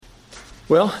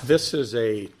Well, this is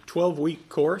a 12-week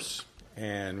course,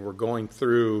 and we're going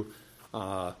through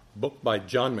a book by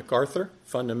John MacArthur,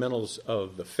 Fundamentals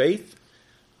of the Faith.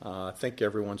 I think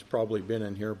everyone's probably been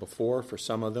in here before for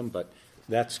some of them, but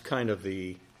that's kind of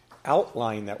the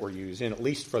outline that we're using, at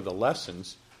least for the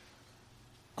lessons.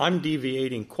 I'm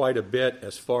deviating quite a bit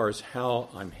as far as how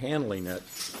I'm handling it.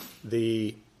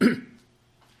 The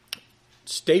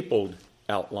stapled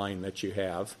outline that you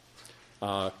have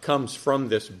comes from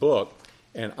this book,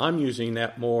 and I'm using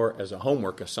that more as a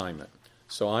homework assignment.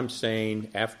 So I'm saying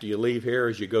after you leave here,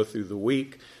 as you go through the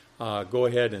week, go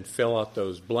ahead and fill out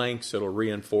those blanks. It'll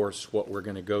reinforce what we're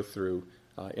going to go through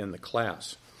in the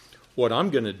class. What I'm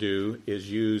going to do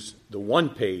is use the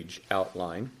one-page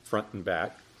outline, front and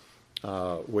back,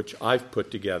 which I've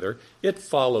put together. It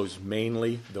follows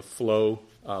mainly the flow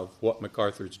of what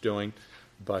MacArthur's doing,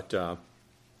 but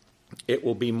it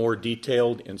will be more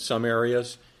detailed in some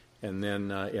areas, and then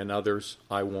in others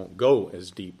I won't go as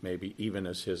deep, maybe even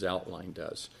as his outline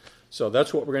does. So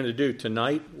that's what we're going to do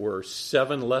tonight. We're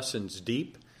 7 lessons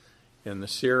deep in the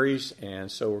series,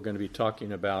 and so we're going to be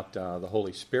talking about the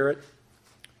Holy Spirit,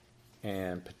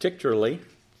 and particularly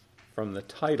from the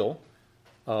title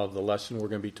of the lesson, we're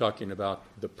going to be talking about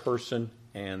the person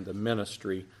and the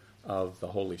ministry of the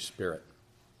Holy Spirit.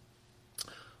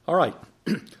 All right.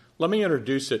 Let me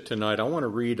introduce it tonight. I want to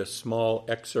read a small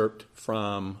excerpt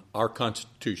from our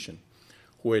Constitution,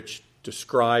 which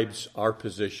describes our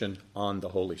position on the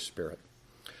Holy Spirit.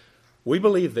 We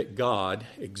believe that God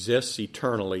exists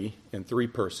eternally in 3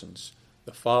 persons,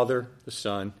 the Father, the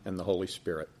Son, and the Holy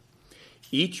Spirit.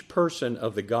 Each person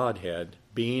of the Godhead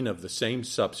being of the same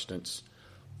substance,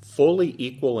 fully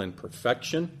equal in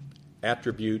perfection,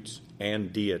 attributes,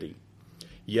 and deity.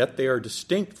 Yet they are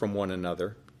distinct from one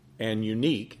another and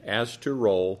unique as to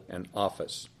role and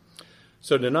office.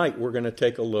 So tonight we're going to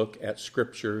take a look at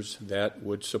scriptures that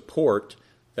would support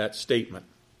that statement.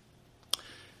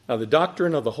 Now, the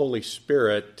doctrine of the Holy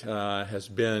Spirit has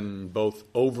been both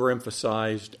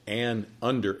overemphasized and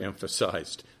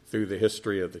underemphasized through the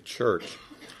history of the church.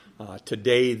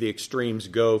 Today the extremes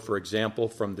go, for example,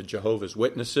 from the Jehovah's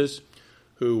Witnesses,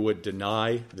 who would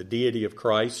deny the deity of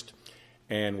Christ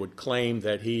and would claim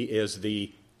that he is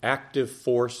the active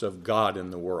force of God in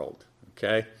the world.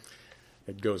 Okay?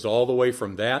 It goes all the way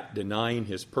from that, denying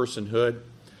his personhood,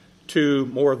 to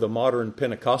more of the modern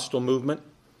Pentecostal movement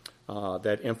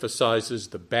that emphasizes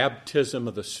the baptism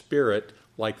of the Spirit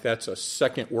like that's a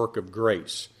second work of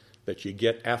grace that you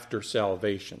get after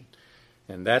salvation.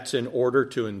 And that's in order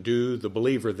to endue the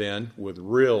believer then with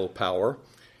real power,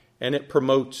 and it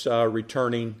promotes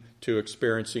returning to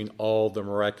experiencing all the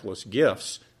miraculous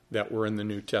gifts that were in the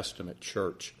New Testament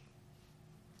church.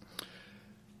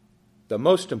 The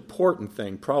most important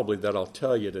thing probably that I'll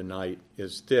tell you tonight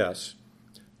is this.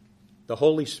 The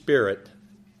Holy Spirit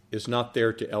is not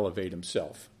there to elevate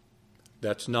himself.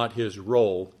 That's not his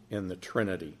role in the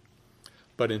Trinity.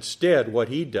 But instead, what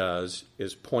he does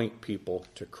is point people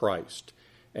to Christ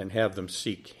and have them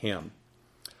seek him.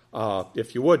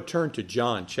 If you would, turn to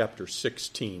John chapter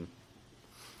 16,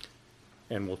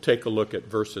 and we'll take a look at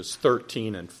verses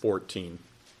 13 and 14.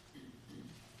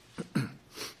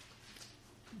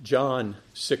 John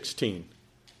 16,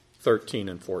 13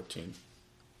 and 14.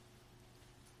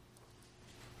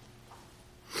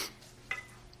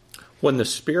 When the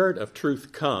Spirit of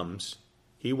truth comes,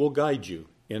 he will guide you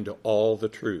into all the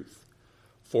truth.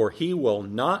 For he will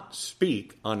not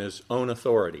speak on his own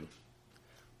authority,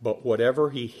 but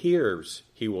whatever he hears,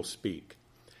 he will speak.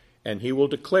 And he will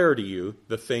declare to you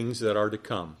the things that are to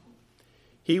come.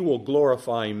 He will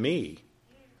glorify me,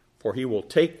 for he will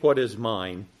take what is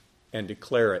mine and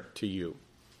declare it to you.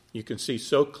 You can see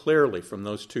so clearly from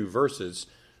those 2 verses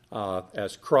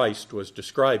as Christ was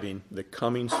describing the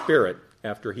coming Spirit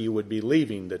after he would be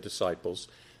leaving the disciples,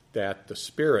 that the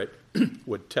Spirit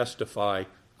would testify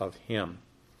of him.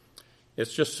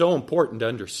 It's just so important to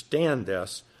understand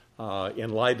this in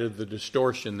light of the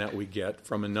distortion that we get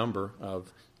from a number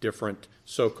of different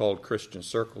so-called Christian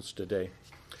circles today.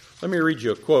 Let me read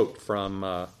you a quote from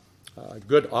a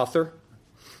good author.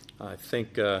 I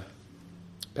think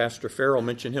Pastor Farrell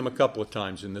mentioned him a couple of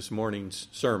times in this morning's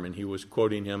sermon. He was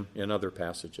quoting him in other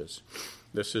passages.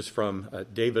 This is from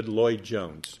David Lloyd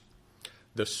Jones.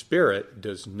 The Spirit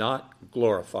does not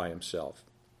glorify himself.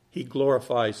 He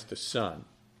glorifies the Son.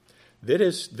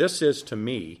 This is to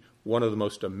me one of the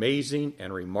most amazing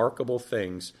and remarkable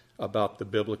things about the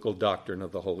biblical doctrine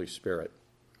of the Holy Spirit.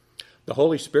 The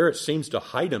Holy Spirit seems to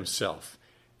hide himself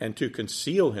and to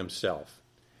conceal himself.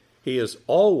 He is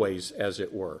always, as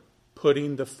it were,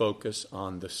 putting the focus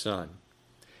on the Son.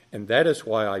 And that is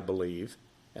why I believe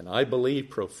And I believe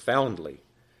profoundly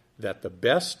that the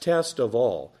best test of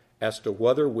all as to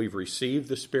whether we've received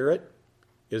the Spirit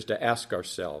is to ask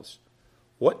ourselves,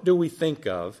 what do we think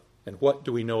of and what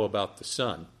do we know about the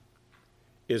Son?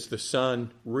 Is the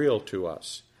Son real to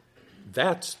us?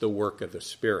 That's the work of the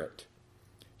Spirit.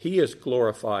 He is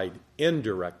glorified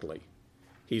indirectly.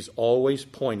 He's always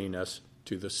pointing us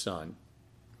to the Son.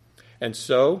 And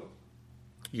so,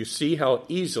 you see how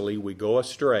easily we go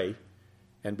astray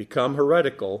and become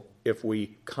heretical if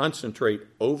we concentrate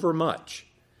overmuch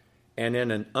and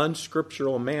in an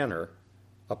unscriptural manner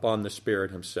upon the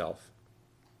Spirit himself.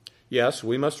 Yes,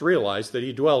 we must realize that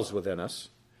he dwells within us,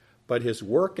 but his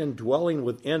work in dwelling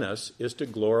within us is to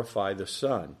glorify the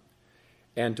Son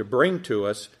and to bring to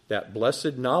us that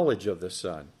blessed knowledge of the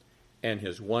Son and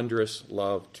his wondrous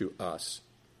love to us.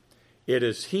 It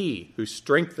is he who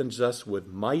strengthens us with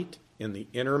might in the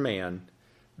inner man,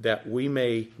 that we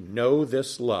may know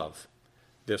this love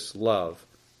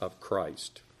of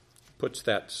Christ. Puts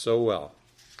that so well.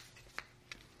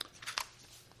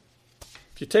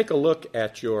 If you take a look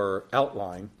at your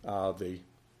outline, the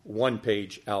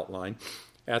one-page outline,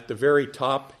 at the very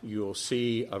top you'll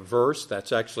see a verse.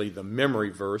 That's actually the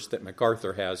memory verse that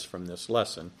MacArthur has from this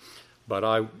lesson, but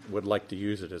I would like to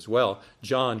use it as well.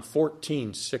 John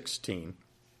 14:16.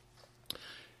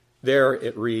 There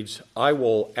it reads, I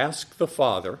will ask the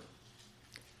Father,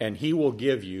 and he will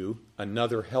give you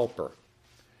another helper,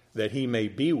 that he may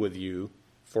be with you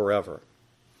forever.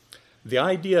 The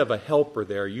idea of a helper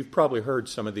there, you've probably heard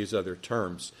some of these other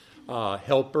terms.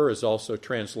 Helper is also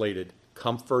translated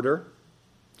comforter.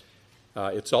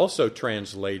 It's also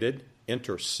translated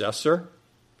intercessor,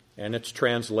 and it's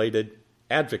translated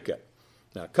advocate.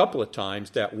 Now, a couple of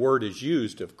times that word is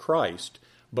used of Christ,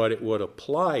 but it would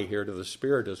apply here to the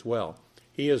Spirit as well.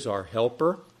 He is our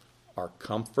helper, our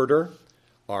comforter,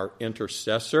 our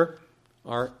intercessor,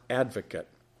 our advocate.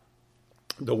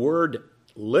 The word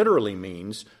literally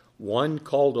means one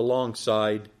called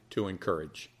alongside to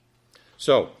encourage.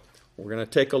 So, we're going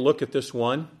to take a look at this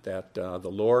one that the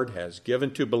Lord has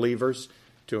given to believers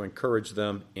to encourage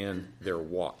them in their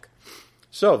walk.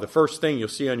 So, the first thing you'll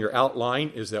see on your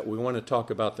outline is that we want to talk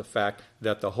about the fact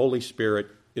that the Holy Spirit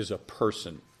is a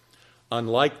person.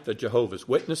 Unlike the Jehovah's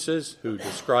Witnesses, who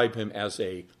describe him as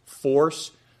a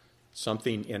force,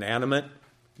 something inanimate,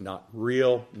 not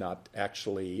real, not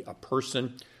actually a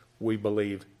person, we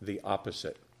believe the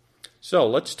opposite. So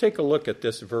let's take a look at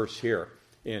this verse here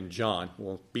in John.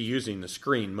 We'll be using the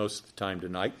screen most of the time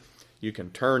tonight. You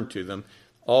can turn to them.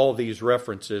 All these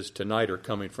references tonight are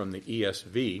coming from the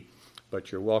ESV,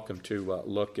 but you're welcome to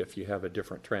look if you have a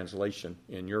different translation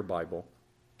in your Bible.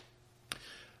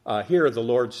 Here the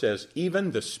Lord says,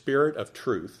 even the Spirit of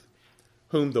truth,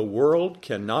 whom the world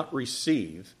cannot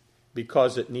receive,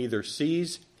 because it neither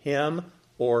sees him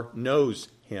or knows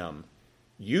him.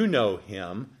 You know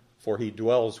him, for he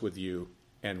dwells with you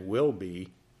and will be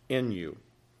in you.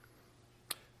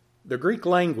 The Greek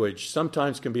language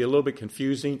sometimes can be a little bit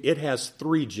confusing. It has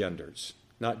 3 genders,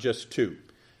 not just 2.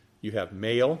 You have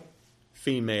male,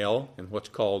 female, and what's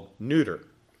called neuter.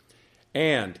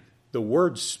 And the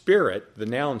word spirit, the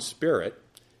noun spirit,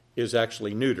 is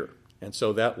actually neuter. And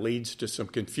so that leads to some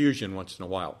confusion once in a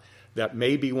while. That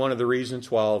may be one of the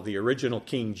reasons why the original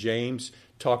King James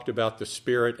talked about the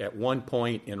Spirit at one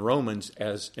point in Romans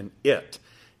as an it.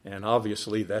 And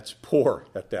obviously that's poor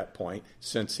at that point,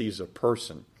 since he's a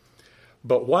person.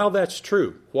 But while that's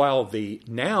true, while the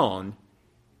noun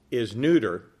is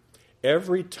neuter,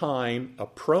 every time a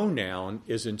pronoun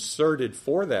is inserted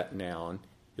for that noun,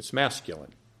 it's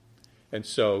masculine. And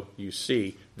so you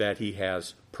see that he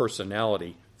has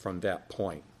personality from that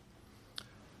point.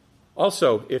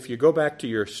 Also, if you go back to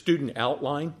your student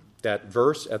outline, that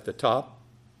verse at the top,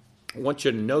 I want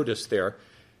you to notice there,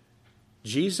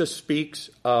 Jesus speaks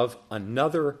of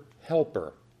another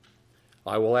helper.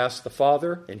 I will ask the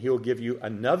Father, and he'll give you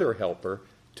another helper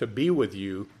to be with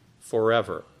you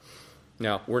forever.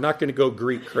 Now, we're not going to go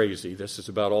Greek crazy. This is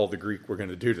about all the Greek we're going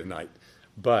to do tonight.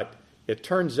 But it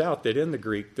turns out that in the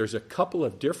Greek, there's a couple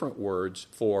of different words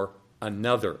for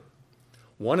another.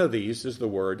 One of these is the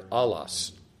word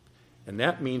allos, and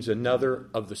that means another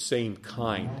of the same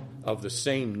kind, of the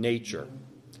same nature.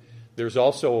 There's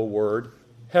also a word,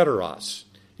 heteros.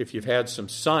 If you've had some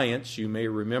science, you may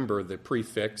remember the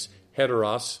prefix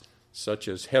heteros, such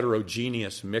as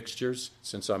heterogeneous mixtures.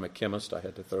 Since I'm a chemist, I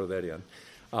had to throw that in.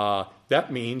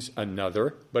 That means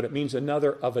another, but it means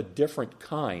another of a different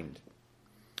kind.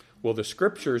 Well, the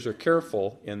Scriptures are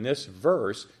careful in this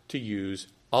verse to use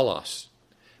allos,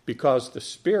 because the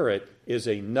Spirit is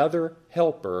another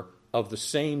helper of the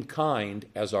same kind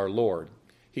as our Lord.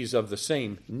 He's of the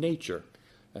same nature.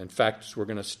 In fact, as we're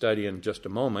going to study in just a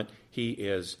moment, he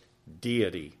is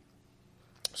deity.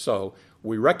 So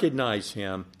we recognize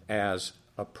him as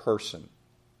a person.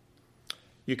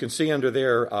 You can see under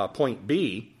there, point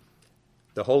B,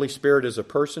 the Holy Spirit is a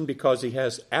person because he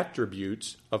has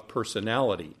attributes of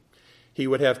personality. He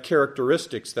would have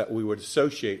characteristics that we would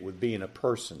associate with being a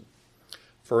person.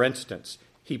 For instance,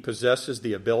 he possesses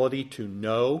the ability to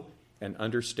know and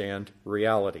understand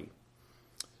reality.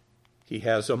 He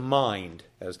has a mind,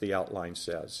 as the outline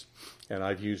says. And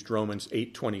I've used Romans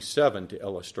 8:27 to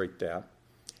illustrate that.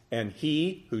 And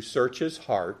he who searches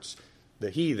hearts, the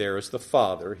he there is the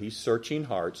Father, he's searching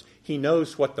hearts. He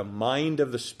knows what the mind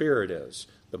of the Spirit is.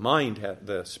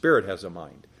 The Spirit has a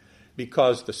mind,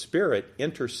 because the Spirit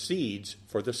intercedes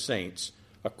for the saints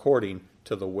according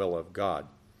to the will of God.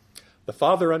 The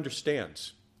Father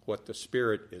understands what the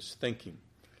Spirit is thinking.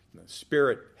 The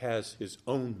Spirit has his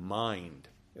own mind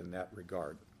in that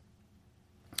regard.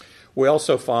 We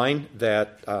also find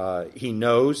that he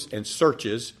knows and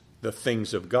searches the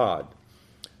things of God.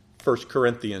 1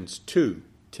 Corinthians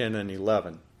 2:10 and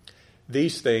 11.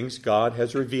 These things God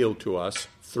has revealed to us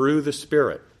through the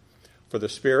Spirit. For the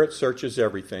Spirit searches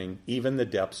everything, even the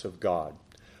depths of God.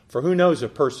 For who knows a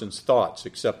person's thoughts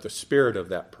except the spirit of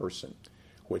that person,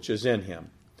 which is in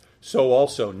him? So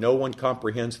also no one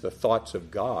comprehends the thoughts of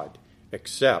God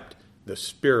except the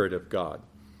Spirit of God,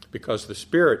 because the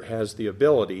Spirit has the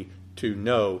ability to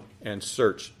know and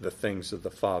search the things of the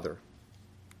Father.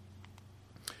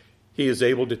 He is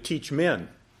able to teach men.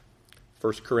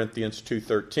 1 Corinthians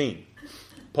 2:13.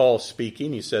 Paul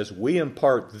speaking, he says, we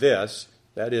impart this,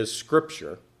 that is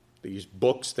Scripture, these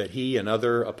books that he and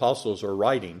other apostles are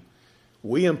writing.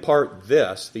 We impart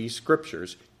this, these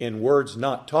Scriptures, in words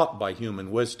not taught by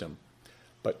human wisdom,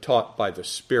 but taught by the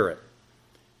Spirit,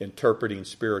 interpreting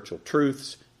spiritual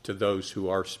truths to those who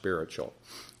are spiritual.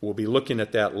 We'll be looking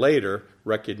at that later,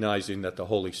 recognizing that the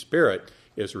Holy Spirit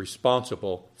is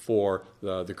responsible for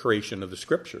the creation of the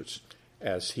Scriptures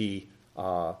as he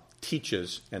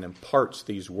teaches and imparts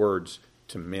these words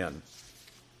to men.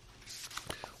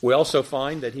 We also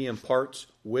find that he imparts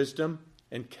wisdom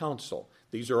and counsel.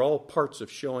 These are all parts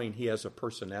of showing he has a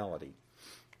personality.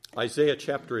 Isaiah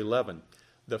chapter 11.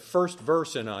 The first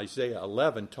verse in Isaiah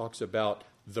 11 talks about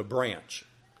the branch,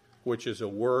 which is a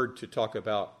word to talk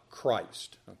about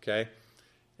Christ, okay?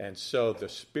 And so the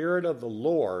Spirit of the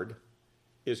Lord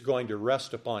is going to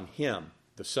rest upon him,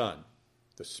 the Son.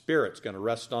 The Spirit's going to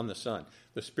rest on the Son.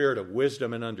 The Spirit of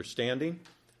wisdom and understanding,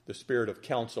 the Spirit of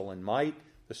counsel and might,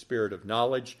 the Spirit of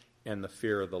knowledge, and the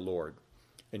fear of the Lord.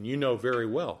 And you know very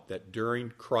well that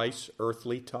during Christ's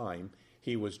earthly time,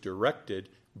 he was directed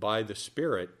by the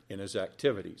Spirit in his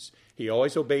activities. He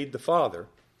always obeyed the Father,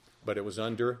 but it was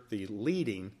under the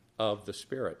leading of the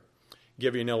Spirit.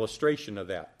 Give you an illustration of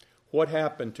that. What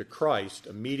happened to Christ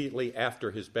immediately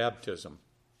after his baptism?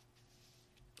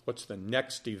 What's the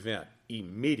next event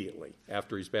immediately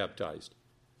after he's baptized?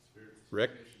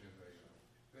 Rick?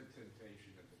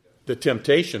 The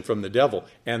temptation from the devil.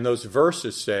 And those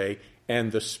verses say,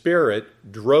 and the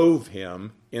Spirit drove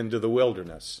him into the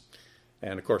wilderness.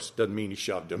 And of course, it doesn't mean he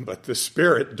shoved him, but the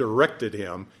Spirit directed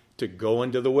him to go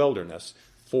into the wilderness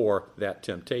for that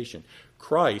temptation.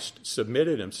 Christ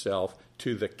submitted himself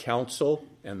to the counsel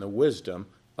and the wisdom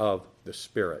of the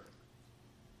Spirit.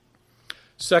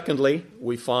 Secondly,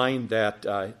 we find that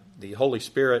the Holy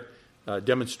Spirit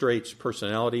demonstrates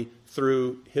personality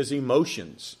through his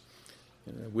emotions.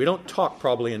 We don't talk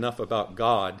probably enough about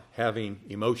God having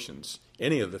emotions,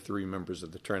 any of the three members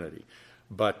of the Trinity.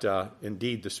 But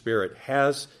indeed, the Spirit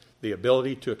has the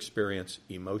ability to experience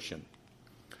emotion.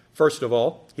 First of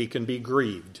all, he can be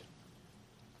grieved.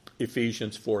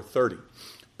 Ephesians 4:30.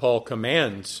 Paul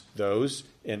commands those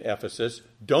in Ephesus,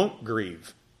 don't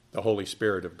grieve the Holy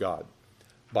Spirit of God,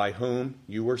 by whom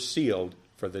you were sealed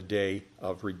for the day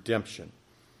of redemption.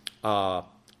 How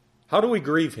do we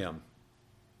grieve him?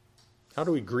 How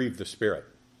do we grieve the Spirit?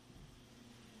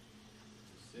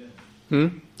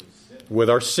 With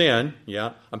our sin,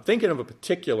 yeah. I'm thinking of a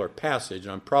particular passage,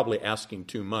 and I'm probably asking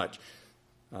too much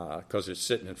because it's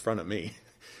sitting in front of me.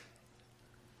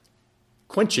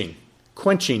 Quenching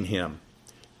him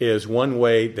is one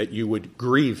way that you would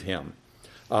grieve him.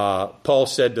 Paul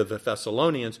said to the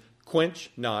Thessalonians,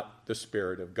 quench not the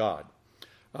Spirit of God.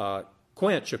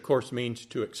 Quench, of course, means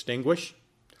to extinguish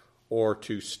or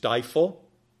to stifle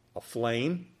a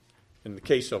flame. In the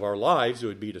case of our lives, it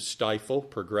would be to stifle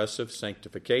progressive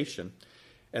sanctification.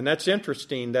 And that's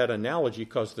interesting, that analogy,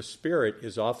 because the Spirit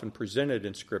is often presented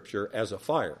in Scripture as a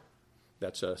fire.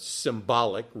 That's a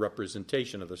symbolic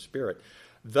representation of the Spirit.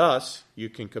 Thus, you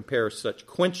can compare such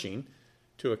quenching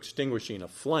to extinguishing a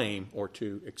flame or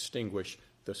to extinguish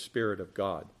the Spirit of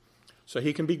God. So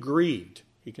he can be grieved.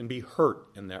 He can be hurt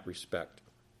in that respect.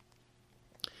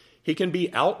 He can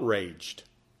be outraged.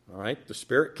 All right, the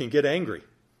Spirit can get angry.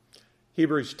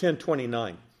 Hebrews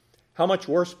 10:29. How much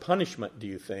worse punishment do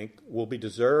you think will be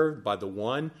deserved by the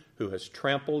one who has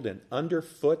trampled and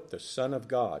underfoot the Son of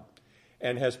God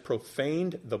and has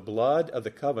profaned the blood of the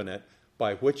covenant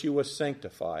by which he was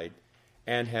sanctified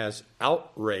and has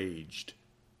outraged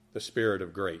the Spirit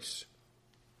of grace?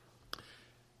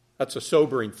 That's a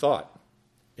sobering thought.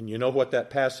 And you know what that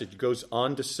passage goes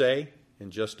on to say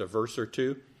in just a verse or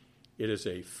two? It is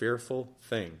a fearful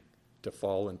thing to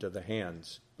fall into the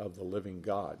hands of the living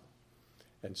God.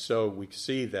 And so we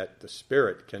see that the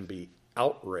Spirit can be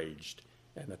outraged.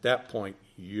 And at that point,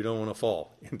 you don't want to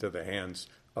fall into the hands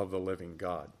of the living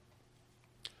God.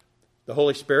 The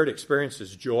Holy Spirit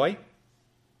experiences joy.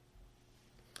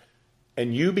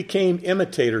 And you became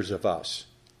imitators of us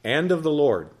and of the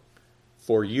Lord,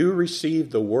 for you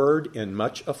received the word in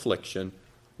much affliction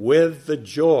with the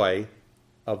joy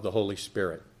of the Holy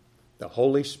Spirit. The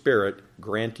Holy Spirit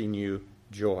granting you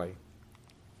joy.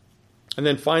 And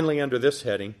then finally, under this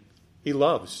heading, he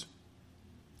loves.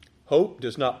 Hope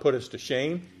does not put us to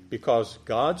shame because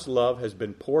God's love has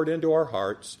been poured into our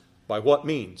hearts by what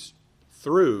means?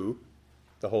 Through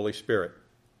the Holy Spirit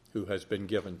who has been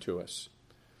given to us.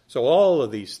 So all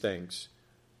of these things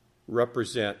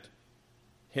represent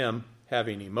him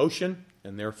having emotion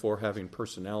and therefore having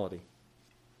personality.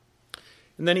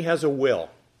 And then he has a will.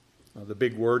 The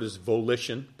big word is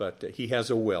volition, but he has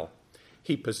a will.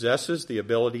 He possesses the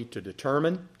ability to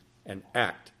determine and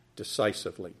act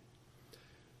decisively.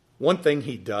 One thing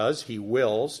he does, he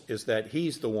wills, is that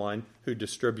he's the one who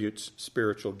distributes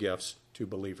spiritual gifts to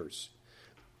believers.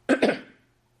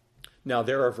 Now,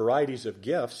 there are varieties of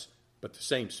gifts, but the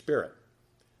same Spirit.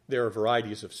 There are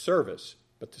varieties of service,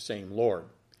 but the same Lord.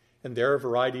 And there are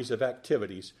varieties of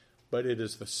activities, but it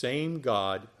is the same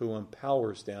God who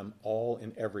empowers them all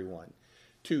and everyone.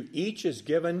 To each is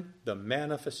given the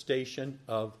manifestation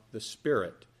of the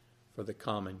Spirit for the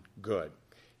common good.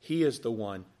 He is the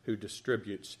one who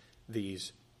distributes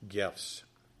these gifts.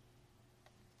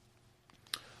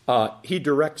 He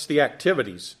directs the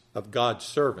activities of God's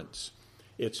servants.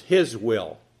 It's his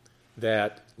will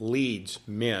that leads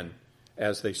men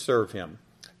as they serve him.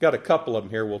 Got a couple of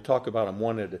them here. We'll talk about them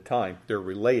one at a time. They're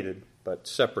related, but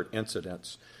separate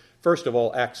incidents. First of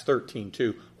all, Acts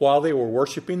 13:2. While they were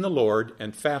worshiping the Lord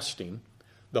and fasting,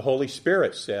 the Holy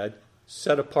Spirit said,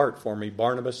 "Set apart for me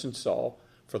Barnabas and Saul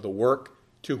for the work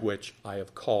to which I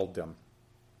have called them."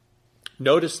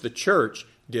 Notice the church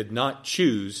did not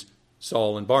choose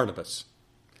Saul and Barnabas.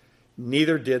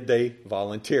 Neither did they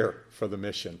volunteer for the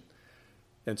mission.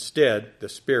 Instead, the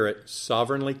Spirit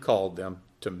sovereignly called them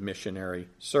to missionary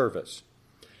service.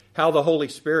 How the Holy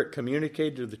Spirit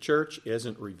communicated to the church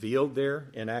isn't revealed there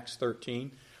in Acts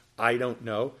 13. I don't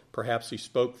know. Perhaps he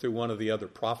spoke through one of the other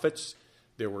prophets.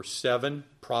 There were 7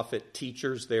 prophet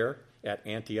teachers there at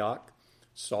Antioch.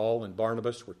 Saul and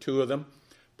Barnabas were 2 of them.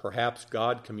 Perhaps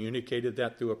God communicated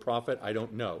that through a prophet. I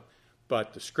don't know.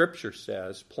 But the Scripture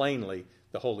says plainly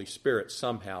the Holy Spirit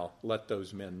somehow let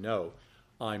those men know,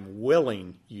 I'm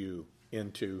willing you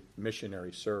into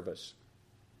missionary service.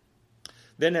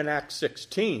 Then in Acts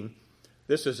 16,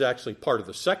 this is actually part of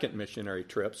the second missionary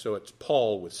trip, so it's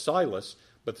Paul with Silas,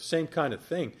 but the same kind of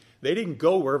thing. They didn't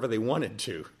go wherever they wanted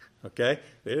to, okay?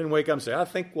 They didn't wake up and say, I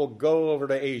think we'll go over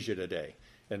to Asia today.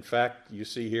 In fact, you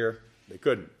see here, they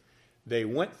couldn't. They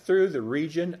went through the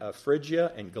region of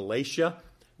Phrygia and Galatia.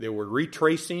 They were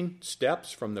retracing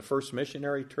steps from the first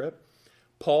missionary trip.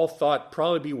 Paul thought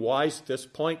probably be wise at this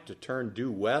point to turn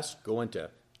due west, go into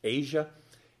Asia.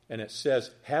 And it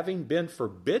says, having been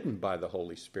forbidden by the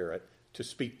Holy Spirit to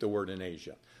speak the word in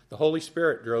Asia. The Holy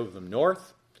Spirit drove them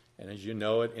north, and as you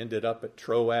know, it ended up at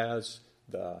Troas,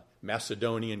 the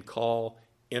Macedonian call,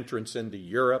 entrance into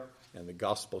Europe, and the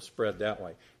gospel spread that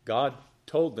way. God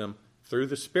told them through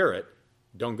the Spirit,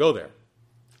 don't go there.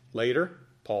 Later,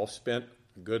 Paul spent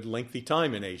a good lengthy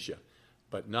time in Asia,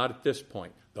 but not at this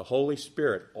point. The Holy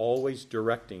Spirit always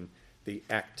directing the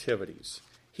activities.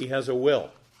 He has a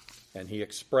will. And he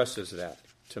expresses that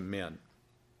to men.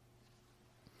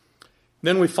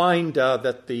 Then we find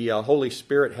that the Holy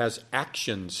Spirit has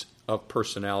actions of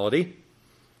personality.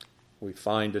 We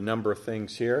find a number of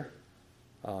things here.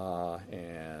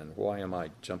 And why am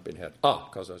I jumping ahead?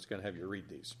 Because I was going to have you read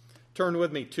these. Turn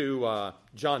with me to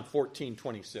John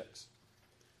 14:26.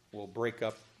 We'll break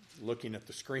up looking at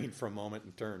the screen for a moment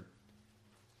and turn.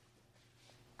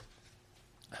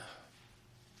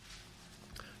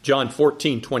 John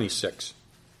 14:26.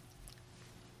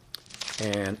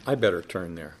 And I better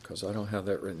turn there because I don't have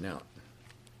that written out.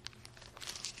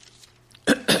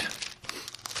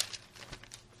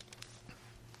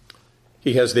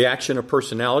 He has the action of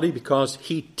personality because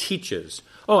he teaches.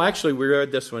 Oh, actually, we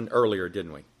read this one earlier,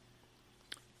 didn't we?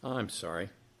 I'm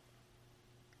sorry.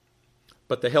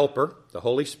 But the Helper, the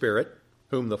Holy Spirit,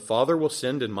 whom the Father will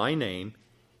send in my name,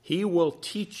 he will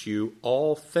teach you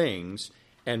all things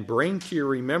and bring to your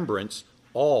remembrance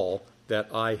all that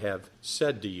I have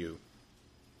said to you.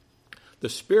 The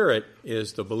Spirit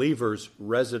is the believer's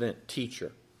resident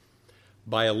teacher.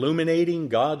 By illuminating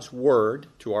God's Word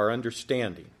to our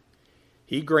understanding,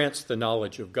 he grants the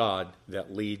knowledge of God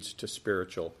that leads to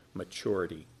spiritual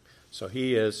maturity. So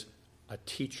he is a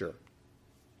teacher.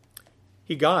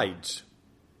 He guides.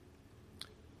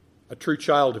 A true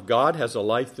child of God has a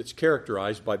life that's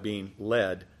characterized by being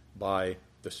led by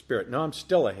the Spirit. No, I'm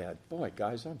still ahead. Boy,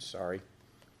 guys, I'm sorry.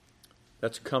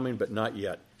 That's coming, but not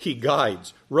yet. He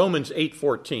guides. Romans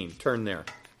 8:14. Turn there.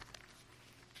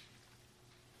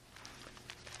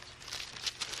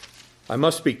 I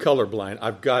must be colorblind.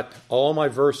 I've got all my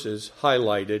verses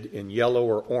highlighted in yellow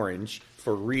or orange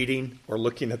for reading or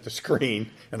looking at the screen,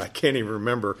 and I can't even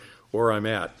remember where I'm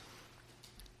at.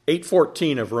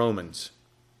 8:14 of Romans.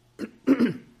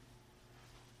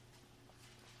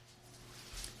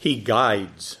 He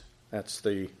guides. That's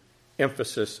the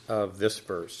emphasis of this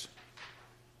verse.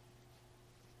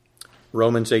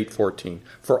 Romans 8:14.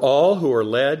 For all who are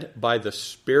led by the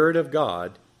Spirit of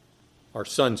God are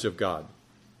sons of God.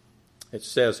 It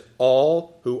says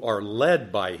all who are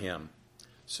led by him.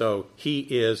 So he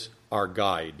is our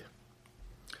guide.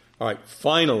 All right,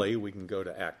 finally, we can go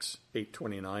to Acts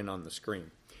 8:29 on the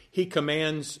screen. He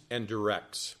commands and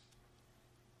directs.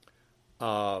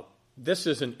 This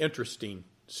is an interesting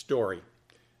story.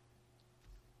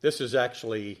 This is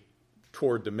actually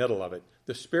toward the middle of it.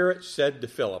 The Spirit said to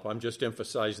Philip, I'm just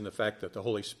emphasizing the fact that the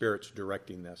Holy Spirit's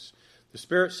directing this. The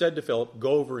Spirit said to Philip,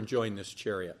 go over and join this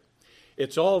chariot.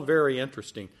 It's all very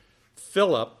interesting.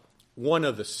 Philip, one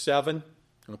of the 7,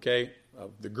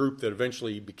 of the group that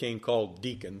eventually became called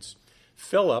deacons,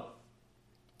 Philip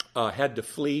had to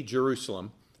flee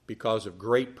Jerusalem because of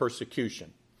great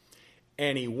persecution.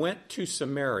 And he went to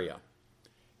Samaria.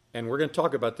 And we're going to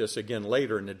talk about this again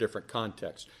later in a different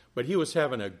context. But he was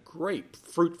having a great,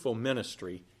 fruitful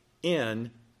ministry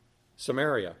in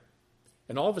Samaria.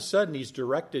 And all of a sudden, he's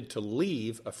directed to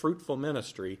leave a fruitful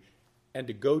ministry and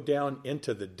to go down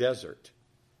into the desert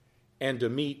and to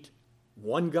meet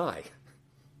one guy.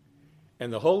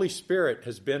 And the Holy Spirit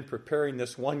has been preparing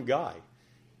this one guy.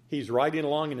 He's riding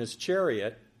along in his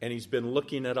chariot, and he's been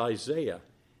looking at Isaiah,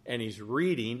 and he's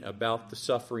reading about the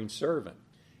suffering servant.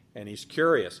 And he's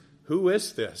curious, who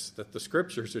is this that the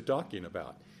Scriptures are talking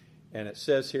about? And it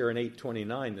says here in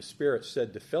 8:29, the Spirit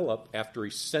said to Philip, after he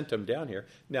sent him down here,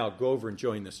 now go over and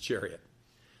join this chariot.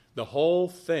 The whole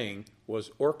thing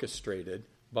was orchestrated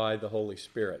by the Holy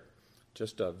Spirit.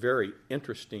 Just a very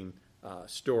interesting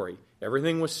story.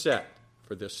 Everything was set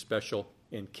for this special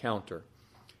encounter.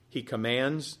 He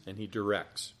commands and he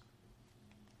directs.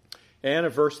 And a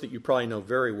verse that you probably know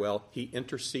very well, he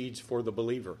intercedes for the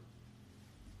believer.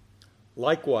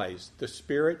 Likewise, the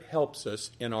Spirit helps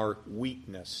us in our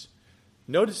weakness.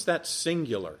 Notice that's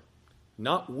singular,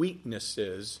 not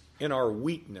weaknesses, in our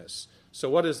weakness. So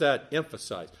what does that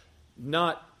emphasize?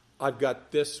 Not, I've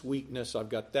got this weakness, I've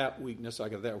got that weakness,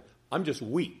 I've got that. I'm just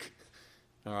weak.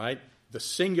 All right? The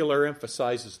singular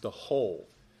emphasizes the whole.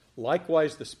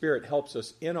 Likewise, the Spirit helps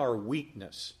us in our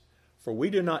weakness, for we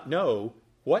do not know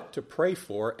what to pray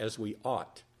for as we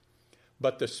ought.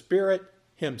 But the Spirit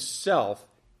himself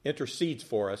intercedes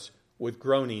for us with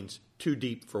groanings too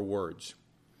deep for words.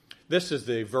 This is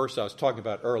the verse I was talking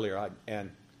about earlier,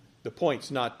 and the point's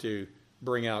not to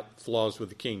bring out flaws with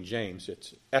the King James.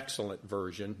 It's an excellent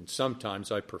version, and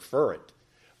sometimes I prefer it.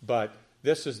 But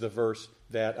this is the verse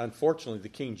that, unfortunately, the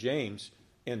King James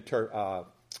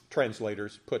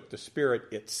translators put the Spirit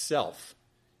itself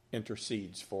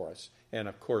intercedes for us. And,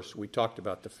 of course, we talked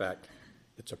about the fact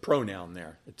it's a pronoun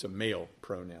there. It's a male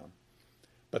pronoun.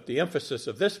 But the emphasis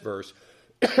of this verse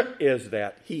is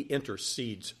that he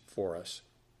intercedes for us.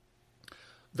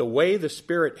 The way the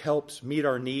Spirit helps meet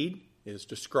our need is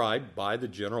described by the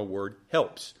general word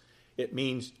helps. It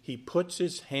means he puts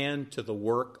his hand to the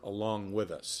work along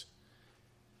with us.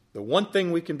 The one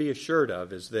thing we can be assured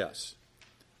of is this: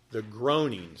 the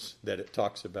groanings that it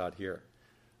talks about here,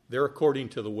 they're according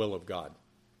to the will of God.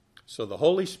 So the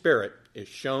Holy Spirit is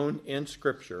shown in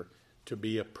Scripture to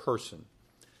be a person.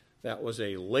 That was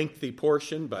a lengthy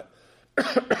portion, but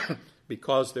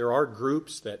because there are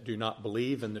groups that do not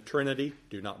believe in the Trinity,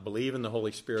 do not believe in the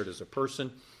Holy Spirit as a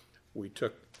person, we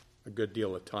took a good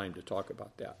deal of time to talk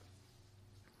about that.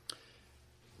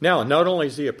 Now, not only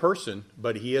is he a person,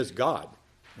 but he is God.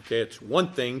 Okay, it's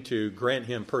one thing to grant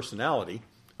him personality.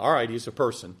 All right, he's a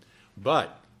person,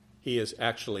 but he is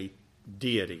actually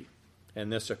deity.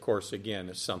 And this, of course, again,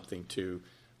 is something to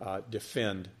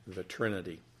defend the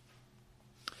Trinity.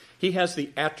 He has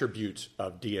the attributes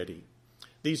of deity.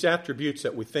 These attributes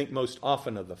that we think most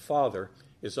often of the Father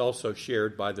is also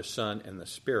shared by the Son and the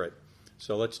Spirit.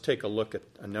 So let's take a look at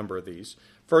a number of these.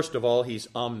 First of all, he's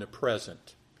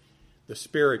omnipresent. The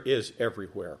Spirit is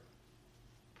everywhere.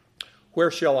 Where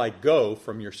shall I go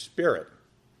from your Spirit?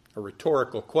 A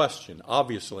rhetorical question.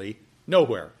 Obviously,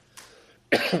 nowhere.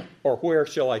 Or where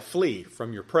shall I flee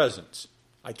from your presence?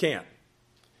 I can't.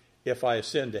 If I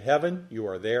ascend to heaven, you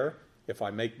are there. If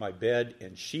I make my bed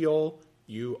in Sheol,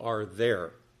 you are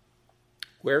there.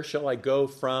 Where shall I go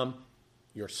from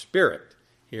your Spirit?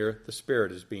 Here, the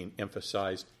Spirit is being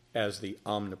emphasized as the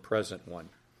omnipresent one.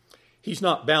 He's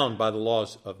not bound by the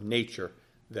laws of nature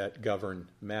that govern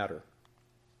matter.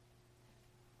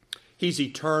 He's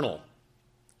eternal.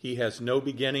 He has no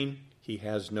beginning. He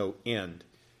has no end.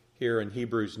 Here in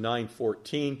Hebrews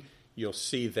 9:14, you'll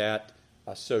see that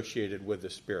associated with the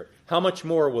Spirit. How much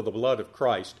more will the blood of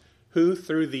Christ, who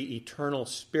through the eternal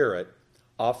Spirit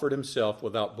offered himself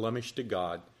without blemish to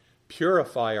God,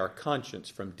 purify our conscience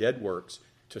from dead works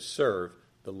to serve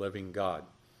the living God?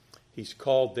 He's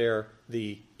called there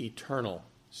the eternal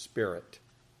Spirit.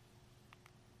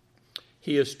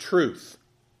 He is truth.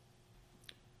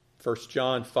 1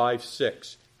 John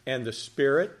 5:6, and the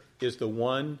Spirit is the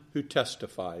one who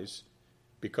testifies,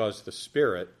 because the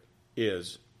Spirit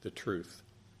is the truth.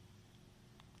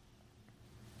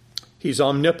 He's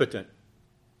omnipotent.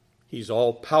 He's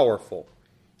all-powerful,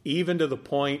 even to the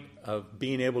point of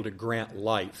being able to grant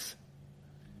life.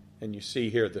 And you see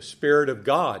here, the Spirit of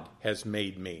God has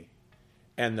made me,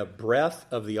 and the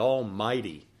breath of the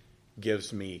Almighty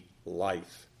gives me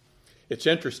life. It's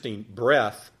interesting,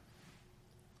 breath,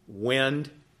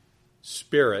 wind,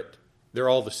 spirit, they're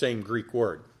all the same Greek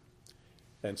word.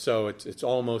 And so it's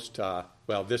almost,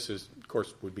 this is, of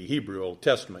course, would be Hebrew, Old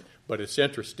Testament, but it's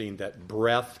interesting that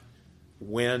breath,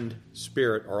 wind,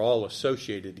 spirit are all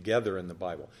associated together in the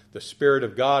Bible. The Spirit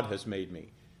of God has made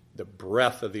me. The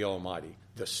breath of the Almighty,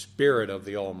 the Spirit of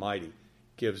the Almighty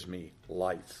gives me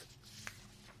life.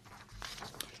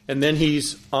 And then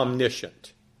he's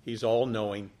omniscient. He's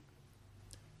all-knowing.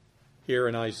 Here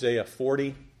in Isaiah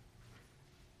 40,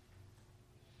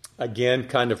 again,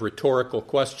 kind of rhetorical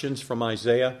questions from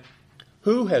Isaiah.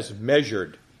 Who has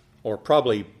measured, or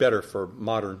probably better for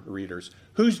modern readers,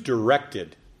 who's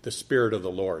directed the Spirit of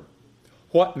the Lord?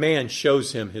 What man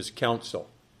shows him his counsel?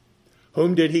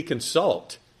 Whom did he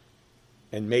consult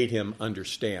and made him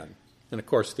understand? And of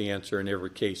course, the answer in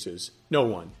every case is no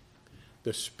one.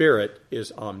 The Spirit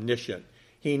is omniscient.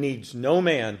 He needs no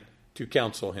man to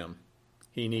counsel him.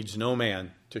 He needs no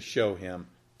man to show him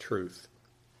truth.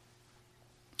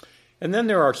 And then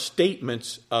there are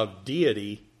statements of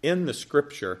deity in the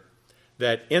Scripture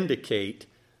that indicate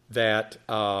that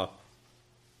the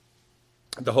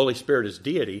Holy Spirit is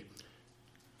deity.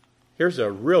 Here's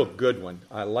a real good one.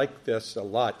 I like this a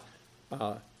lot.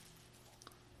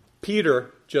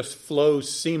 Peter just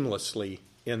flows seamlessly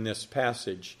in this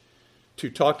passage to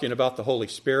talking about the Holy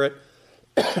Spirit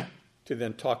to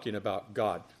then talking about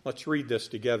God. Let's read this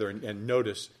together and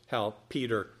notice how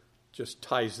Peter just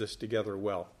ties this together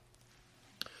well.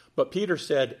 But Peter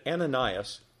said,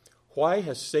 Ananias, why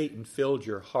has Satan filled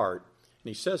your heart? And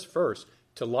he says first,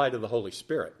 to lie to the Holy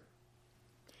Spirit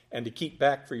and to keep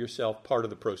back for yourself part of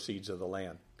the proceeds of the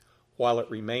land. While it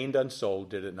remained unsold,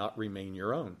 did it not remain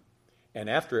your own? And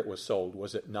after it was sold,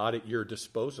 was it not at your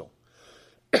disposal?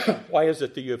 Why is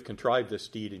it that you have contrived this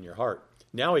deed in your heart?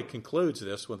 Now he concludes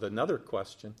this with another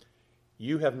question.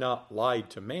 You have not lied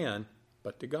to man,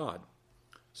 but to God.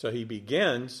 So he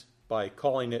begins by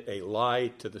calling it a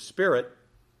lie to the Spirit.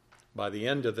 By the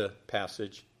end of the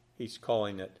passage, he's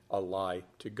calling it a lie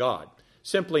to God,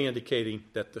 simply indicating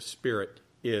that the Spirit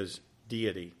is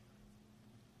deity.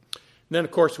 And then,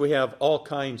 of course, we have all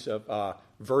kinds of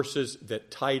verses that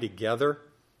tie together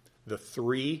the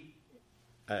three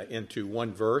into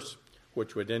one verse,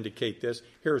 which would indicate this.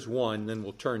 Here's one, then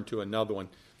we'll turn to another one.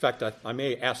 In fact, I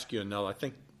may ask you another. I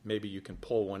think maybe you can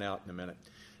pull one out in a minute.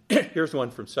 Here's one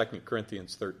from 2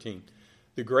 Corinthians 13.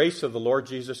 The grace of the Lord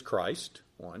Jesus Christ,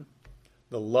 one,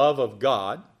 the love of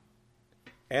God,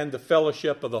 and the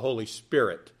fellowship of the Holy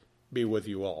Spirit be with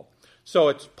you all. So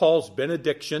it's Paul's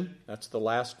benediction. That's the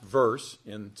last verse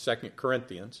in 2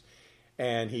 Corinthians.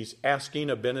 And he's asking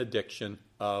a benediction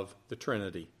of the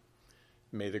Trinity.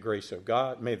 May the grace of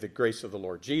God, may the grace of the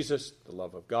Lord Jesus, the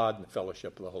love of God, and the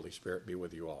fellowship of the Holy Spirit be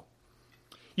with you all.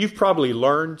 You've probably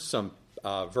learned some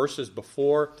verses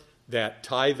before that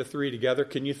tie the three together.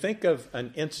 Can you think of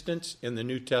an instance in the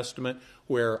New Testament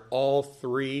where all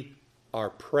three are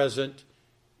present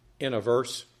in a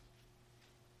verse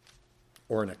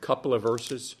or in a couple of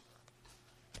verses?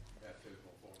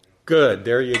 Good,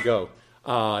 there you go.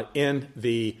 In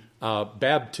the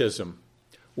baptism,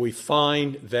 we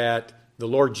find that the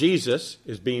Lord Jesus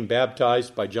is being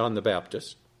baptized by John the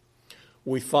Baptist.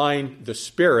 We find the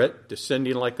Spirit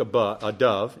descending like a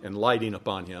dove and lighting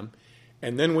upon him.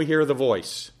 And then we hear the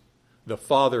voice, the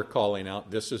Father calling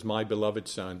out, "This is my beloved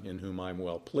Son in whom I'm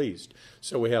well pleased."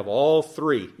 So we have all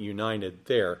three united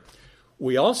there.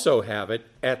 We also have it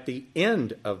at the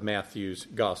end of Matthew's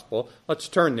Gospel. Let's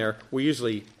turn there. We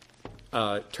usually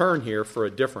turn here for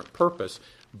a different purpose,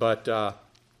 but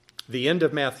the end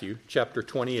of Matthew, chapter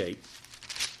 28.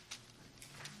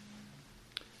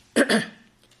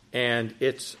 And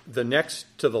it's the next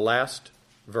to the last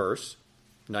verse,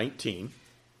 19.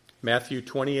 Matthew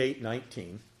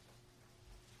 28:19.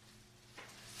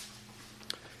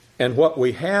 And what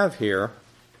we have here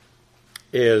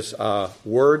is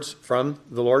words from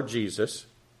the Lord Jesus.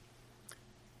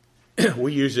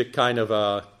 We use it kind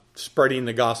of spreading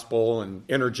the gospel and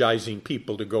energizing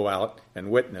people to go out and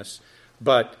witness.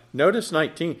 But notice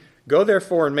 19. Go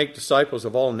therefore and make disciples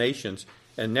of all nations,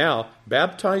 and now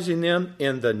baptizing them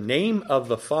in the name of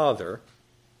the Father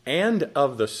and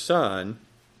of the Son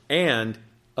and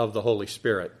of the Holy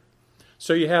Spirit.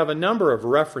 So you have a number of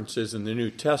references in the New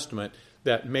Testament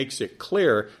that makes it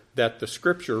clear that the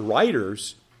Scripture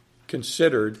writers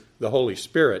considered the Holy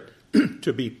Spirit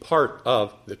to be part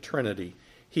of the Trinity.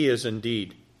 He is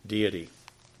indeed deity.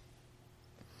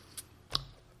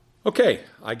 Okay,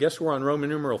 I guess we're on Roman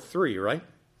numeral 3, right?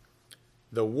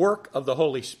 The work of the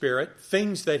Holy Spirit,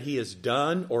 things that he has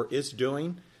done or is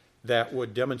doing that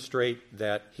would demonstrate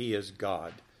that he is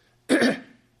God.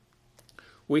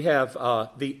 We have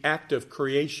the act of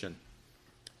creation.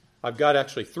 I've got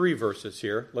actually 3 verses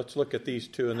here. Let's look at these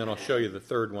 2, and then I'll show you the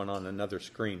third one on another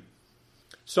screen.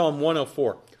 Psalm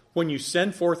 104. When you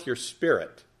send forth your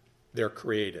Spirit, they're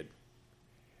created,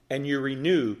 and you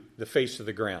renew the face of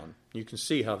the ground. You can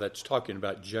see how that's talking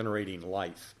about generating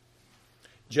life.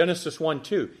 Genesis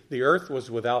 1:2. The earth was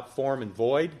without form and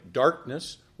void.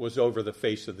 Darkness was over the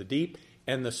face of the deep,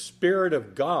 and the Spirit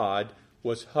of God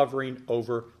was hovering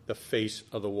over the face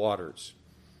of the waters.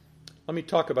 Let me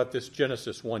talk about this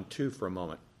Genesis 1:2 for a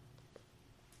moment.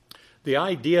 The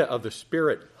idea of the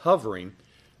Spirit hovering,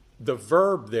 the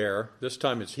verb there, this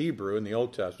time it's Hebrew in the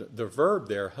Old Testament, the verb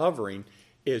there, hovering,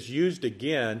 is used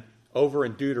again over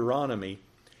in Deuteronomy,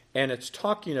 and it's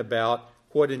talking about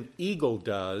what an eagle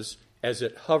does as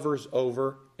it hovers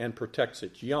over and protects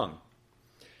its young.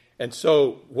 And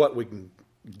so what we can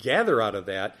gather out of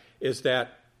that is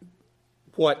that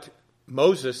what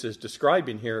Moses is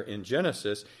describing here in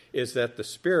Genesis is that the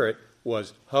Spirit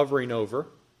was hovering over,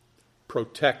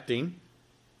 protecting,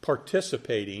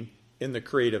 participating in the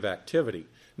creative activity.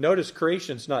 Notice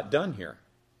creation's not done here,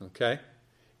 okay?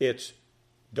 It's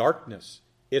darkness.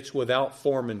 It's without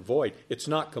form and void. It's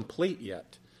not complete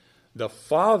yet. The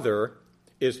Father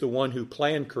is the one who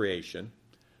planned creation.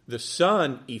 The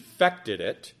Son effected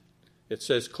it. It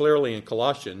says clearly in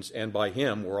Colossians, and by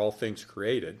him were all things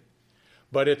created.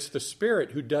 But it's the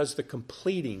Spirit who does the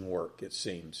completing work, it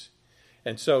seems.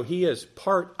 And so he is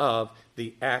part of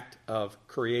the act of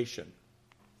creation.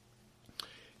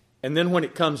 And then when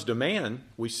it comes to man,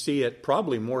 we see it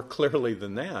probably more clearly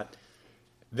than that.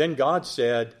 Then God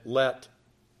said, let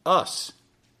us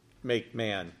make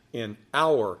man in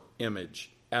our image,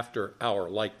 after our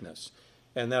likeness.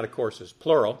 And that, of course, is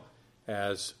plural,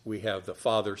 as we have the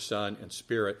Father, Son, and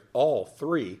Spirit, all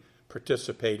three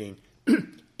participating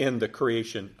in the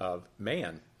creation of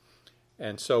man.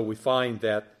 And so we find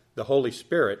that the Holy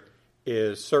Spirit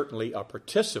is certainly a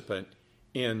participant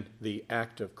in the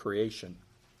act of creation.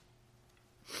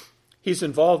 He's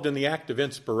involved in the act of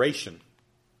inspiration.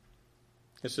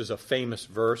 This is a famous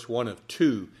verse, one of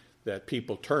 2 that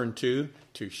people turn to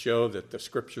show that the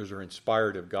Scriptures are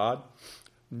inspired of God.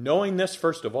 Knowing this,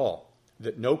 first of all,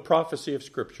 that no prophecy of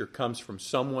Scripture comes from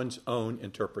someone's own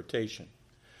interpretation.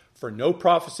 For no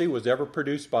prophecy was ever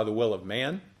produced by the will of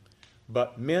man,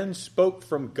 but men spoke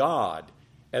from God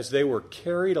as they were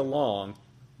carried along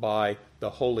by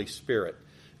the Holy Spirit.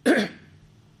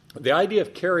 The idea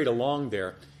of carried along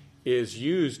there is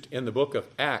used in the book of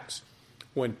Acts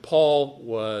when Paul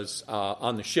was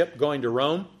on the ship going to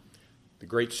Rome. The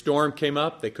great storm came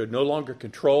up. They could no longer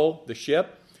control the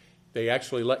ship. They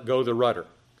actually let go the rudder.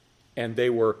 and they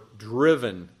were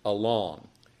driven along.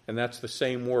 And that's the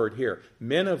same word here.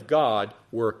 Men of God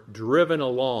were driven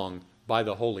along by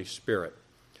the Holy Spirit.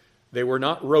 They were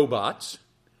not robots,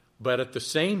 but at the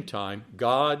same time,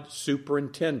 God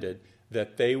superintended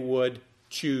that they would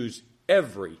choose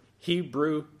every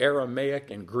Hebrew,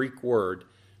 Aramaic, and Greek word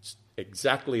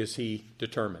exactly as he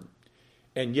determined.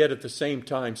 And yet at the same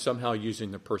time, somehow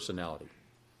using their personality.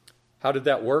 How did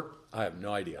that work? I have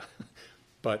no idea.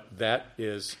 But that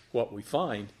is what we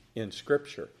find in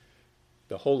Scripture.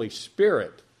 The Holy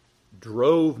Spirit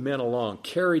drove men along,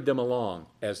 carried them along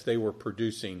as they were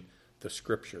producing the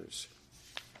Scriptures.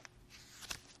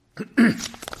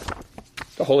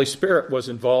 The Holy Spirit was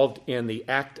involved in the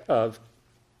act of,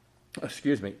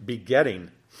 begetting.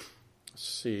 Let's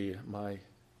see, am I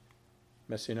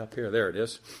messing up here? There it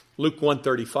is. Luke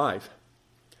 1:35.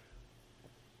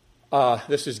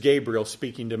 This is Gabriel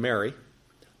speaking to Mary.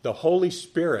 The Holy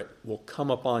Spirit will come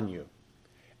upon you,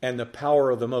 and the power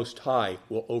of the Most High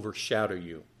will overshadow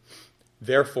you.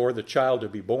 Therefore, the child to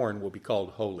be born will be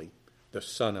called Holy, the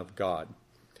Son of God.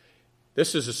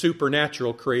 This is a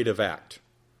supernatural creative act.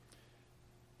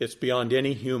 It's beyond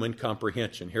any human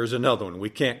comprehension. Here's another one. We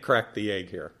can't crack the egg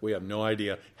here. We have no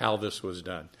idea how this was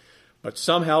done. But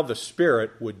somehow the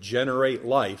Spirit would generate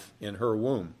life in her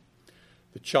womb.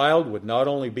 The child would not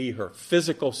only be her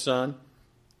physical son,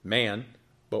 man,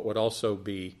 but would also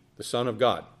be the Son of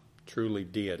God, truly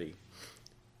deity.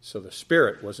 So the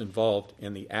Spirit was involved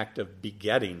in the act of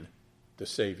begetting the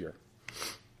Savior.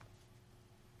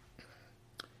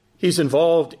 He's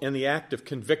involved in the act of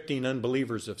convicting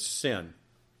unbelievers of sin.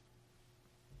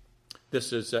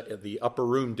 This is the upper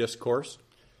room discourse.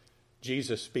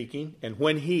 Jesus speaking. And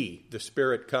when he, the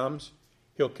Spirit, comes,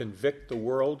 he'll convict the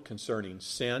world concerning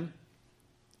sin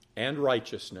and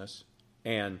righteousness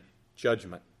and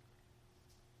judgment.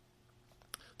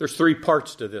 There's three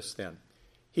parts to this then.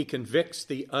 He convicts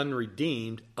the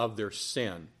unredeemed of their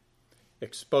sin,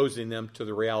 exposing them to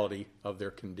the reality of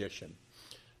their condition.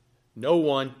 No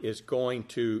one is going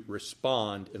to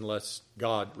respond unless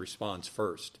God responds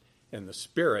first. And the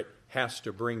Spirit has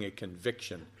to bring a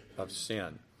conviction of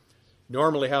sin.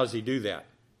 Normally, how does he do that?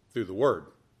 Through the Word.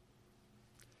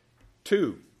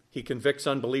 2, he convicts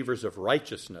unbelievers of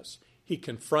righteousness. He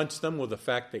confronts them with the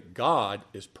fact that God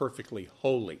is perfectly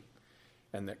holy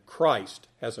and that Christ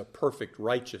has a perfect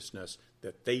righteousness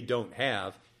that they don't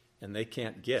have and they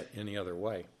can't get any other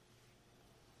way.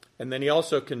 And then he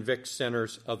also convicts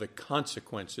sinners of the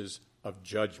consequences of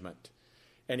judgment.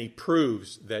 And he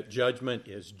proves that judgment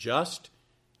is just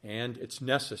and it's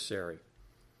necessary.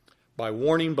 By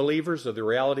warning believers of the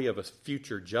reality of a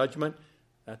future judgment,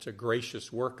 that's a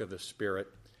gracious work of the Spirit.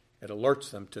 It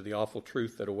alerts them to the awful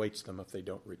truth that awaits them if they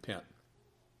don't repent.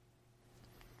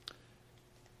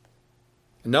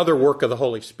 Another work of the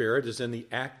Holy Spirit is in the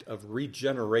act of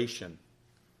regeneration.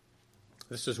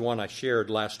 This is one I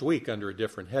shared last week under a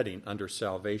different heading, under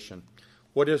salvation.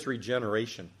 What is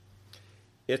regeneration?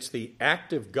 It's the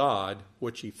act of God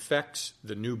which effects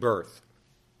the new birth.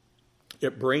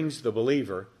 It brings the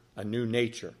believer a new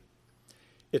nature.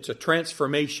 It's a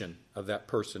transformation of that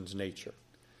person's nature.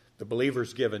 The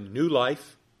believer's given new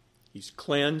life. He's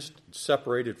cleansed and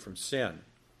separated from sin.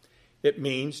 It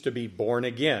means to be born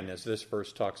again, as this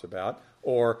verse talks about,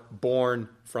 or born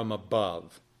from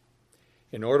above.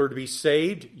 In order to be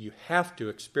saved, you have to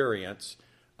experience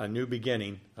a new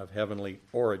beginning of heavenly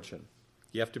origin.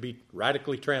 You have to be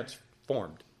radically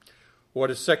transformed. What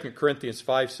does 2 Corinthians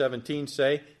 5:17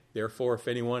 say? Therefore, if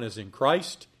anyone is in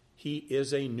Christ, he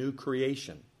is a new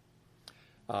creation.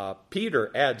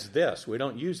 Peter adds this. We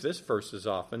don't use this verse as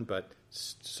often, but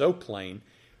so plain.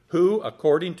 Who,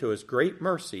 according to his great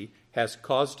mercy, has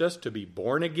caused us to be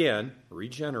born again,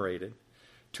 regenerated,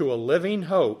 to a living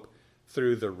hope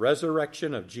through the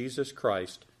resurrection of Jesus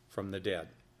Christ from the dead.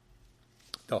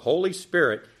 The Holy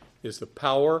Spirit is the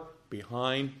power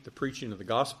behind the preaching of the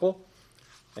gospel,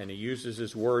 and he uses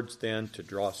his words then to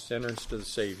draw sinners to the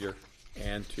Savior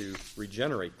and to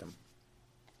regenerate them.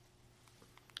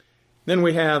 Then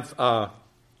we have, I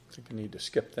think I need to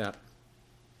skip that.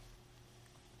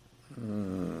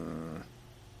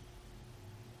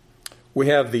 We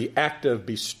have the act of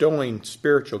bestowing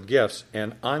spiritual gifts,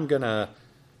 and I'm gonna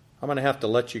have to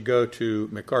let you go to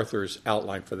MacArthur's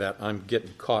outline for that. I'm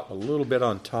getting caught a little bit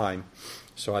on time,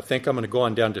 so I think I'm going to go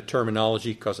on down to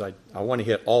terminology because I want to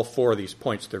hit all four of these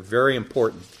points. They're very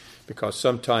important because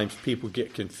sometimes people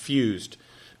get confused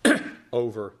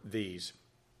over these.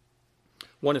 I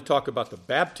want to talk about the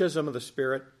baptism of the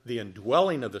Spirit, the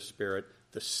indwelling of the Spirit,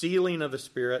 the sealing of the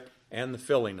Spirit, and the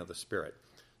filling of the Spirit.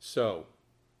 So,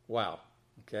 wow,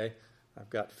 okay, I've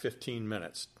got 15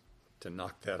 minutes. to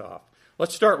knock that off.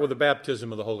 Let's start with the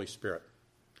baptism of the Holy Spirit.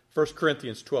 1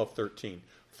 Corinthians 12:13.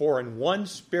 For in one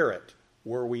Spirit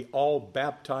were we all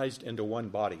baptized into one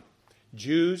body,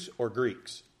 Jews or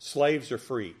Greeks, slaves or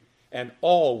free, and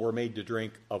all were made to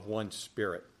drink of one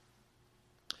Spirit.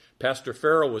 Pastor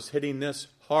Farrell was hitting this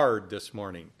hard this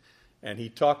morning, and he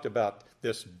talked about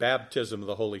this baptism of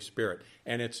the Holy Spirit.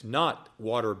 And it's not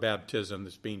water baptism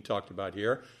that's being talked about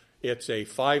here. It's a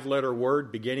 5-letter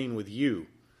word beginning with U.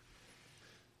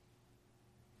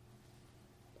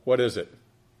 What is it?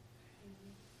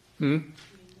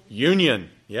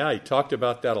 Union. Yeah, he talked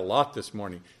about that a lot this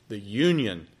morning. The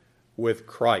union with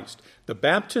Christ. The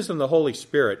baptism of the Holy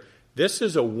Spirit, this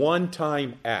is a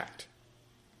one-time act.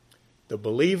 The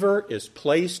believer is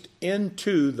placed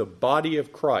into the body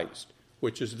of Christ,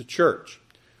 which is the church.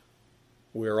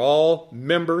 We're all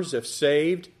members, if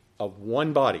saved, of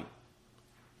one body,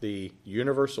 the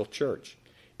universal church.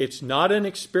 It's not an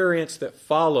experience that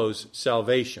follows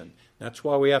salvation. That's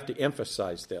why we have to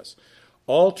emphasize this.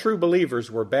 All true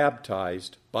believers were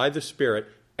baptized by the Spirit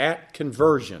at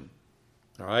conversion.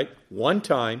 All right? One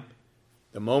time,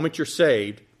 the moment you're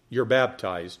saved, you're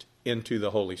baptized into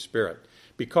the Holy Spirit,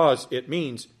 because it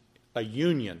means a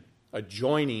union, a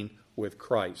joining with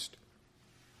Christ.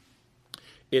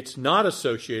 It's not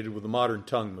associated with the modern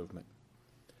tongue movement.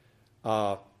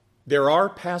 There are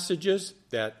passages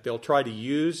that they'll try to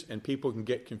use and people can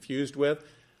get confused with.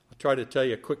 I'll try to tell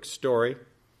you a quick story.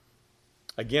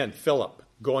 Again, Philip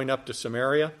going up to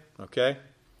Samaria, okay?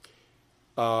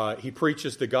 He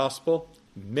preaches the gospel.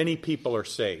 Many people are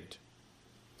saved.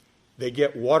 They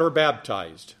get water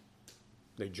baptized.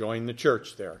 They join the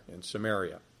church there in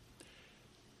Samaria.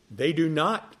 They do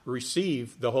not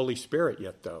receive the Holy Spirit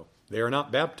yet, though. They are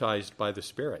not baptized by the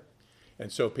Spirit.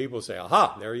 And so people say,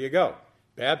 aha, there you go.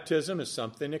 Baptism is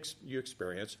something you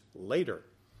experience later.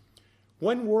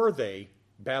 When were they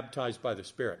baptized by the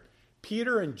Spirit?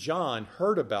 Peter and John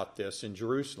heard about this in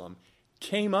Jerusalem,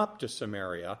 came up to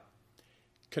Samaria,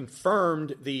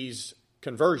 confirmed these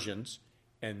conversions,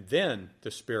 and then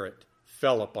the Spirit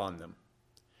fell upon them.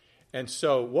 And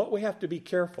so what we have to be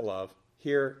careful of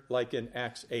here, like in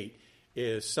Acts 8,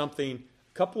 is something,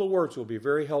 a couple of words will be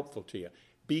very helpful to you.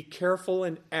 Be careful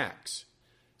in Acts.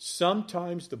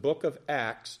 Sometimes the book of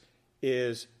Acts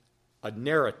is a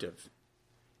narrative.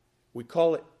 We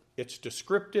call it, it's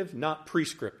descriptive, not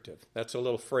prescriptive. That's a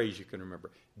little phrase you can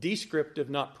remember. Descriptive,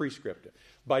 not prescriptive.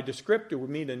 By descriptive, we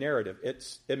mean a narrative.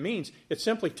 It means it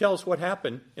simply tells what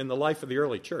happened in the life of the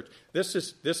early church. This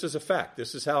is a fact.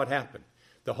 This is how it happened.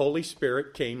 The Holy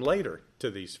Spirit came later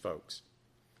to these folks.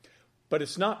 But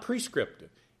it's not prescriptive.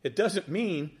 It doesn't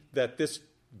mean that this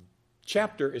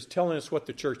chapter is telling us what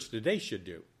the church today should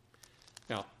do.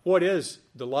 Now, what is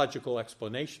the logical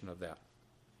explanation of that?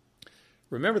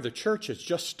 Remember, the church has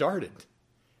just started.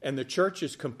 And the church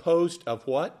is composed of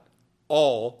what?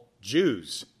 All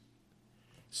Jews.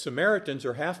 Samaritans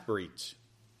are half-breeds.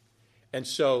 And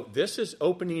so this is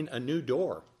opening a new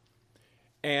door.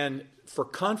 And for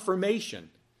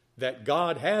confirmation that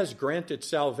God has granted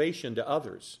salvation to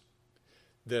others,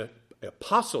 the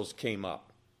apostles came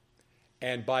up,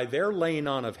 and by their laying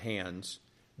on of hands,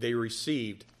 they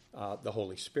received the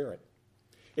Holy Spirit.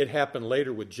 It happened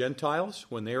later with Gentiles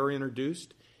when they were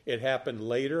introduced. It happened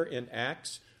later in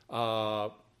Acts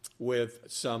with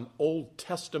some Old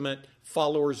Testament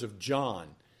followers of John.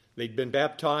 They'd been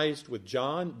baptized with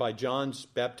John by John's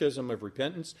baptism of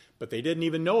repentance, but they didn't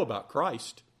even know about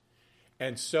Christ.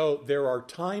 And so there are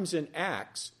times in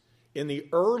Acts in the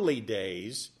early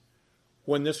days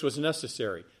when this was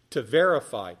necessary to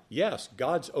verify, yes,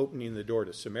 God's opening the door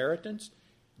to Samaritans,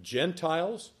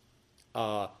 Gentiles,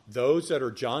 those that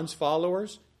are John's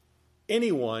followers.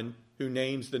 Anyone who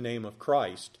names the name of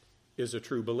Christ is a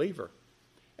true believer.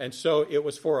 And so it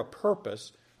was for a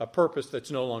purpose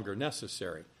that's no longer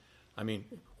necessary. I mean,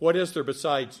 what is there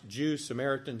besides Jews,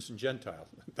 Samaritans, and Gentiles?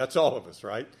 That's all of us,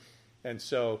 right? And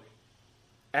so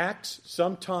Acts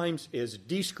sometimes is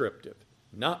descriptive,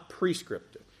 not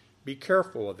prescriptive. Be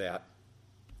careful of that.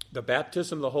 The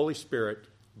baptism of the Holy Spirit,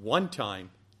 one time,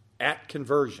 at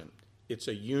conversion. It's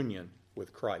a union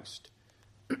with Christ.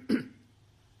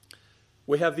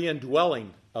 We have the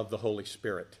indwelling of the Holy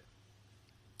Spirit.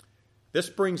 This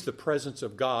brings the presence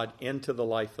of God into the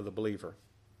life of the believer.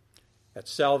 At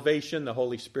salvation, the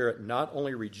Holy Spirit not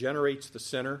only regenerates the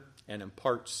sinner and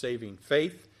imparts saving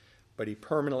faith, but he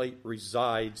permanently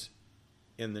resides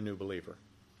in the new believer.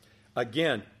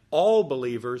 Again, all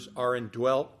believers are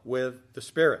indwelt with the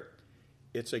Spirit.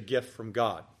 It's a gift from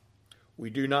God. We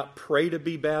do not pray to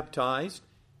be baptized,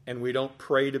 and we don't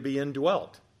pray to be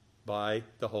indwelt by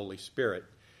the Holy Spirit.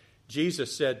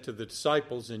 Jesus said to the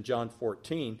disciples in John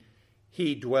 14,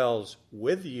 he dwells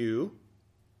with you,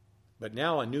 but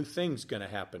now a new thing's going to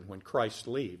happen when Christ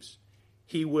leaves.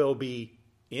 He will be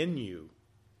in you.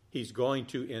 He's going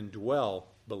to indwell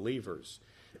believers.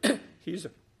 He's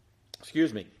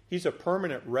a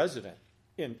permanent resident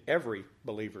in every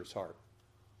believer's heart.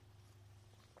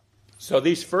 So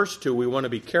these first two, we want to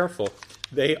be careful.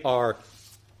 They are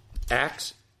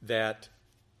acts that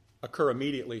occur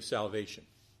immediately, salvation.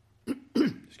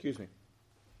 Excuse me.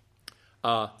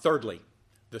 Thirdly,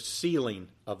 the sealing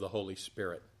of the Holy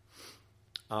Spirit.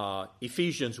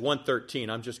 Ephesians 1:13,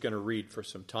 I'm just going to read for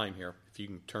some time here. If you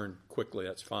can turn quickly,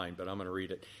 that's fine, but I'm going to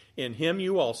read it. In him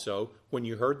you also, when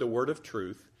you heard the word of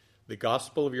truth, the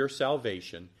gospel of your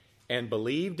salvation, and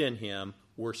believed in him,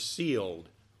 were sealed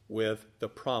with the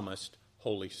promised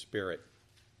Holy Spirit.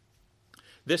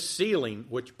 This sealing,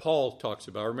 which Paul talks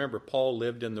about, remember, Paul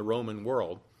lived in the Roman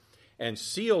world, and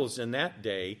seals in that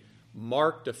day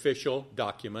marked official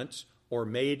documents or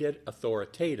made it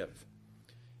authoritative.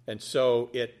 And so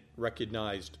it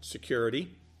recognized security,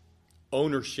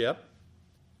 ownership,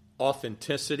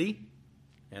 authenticity,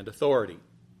 and authority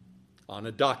on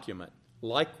a document.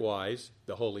 Likewise,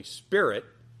 the Holy Spirit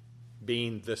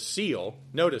being the seal.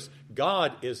 Notice,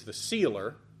 God is the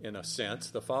sealer, in a sense,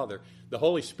 the Father. The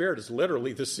Holy Spirit is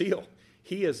literally the seal.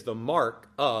 He is the mark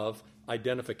of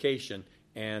identification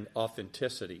and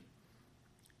authenticity.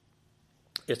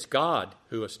 It's God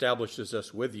who establishes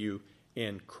us with you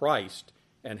in Christ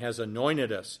and has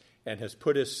anointed us and has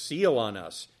put his seal on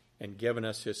us and given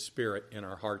us his Spirit in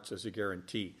our hearts as a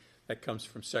guarantee. That comes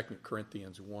from 2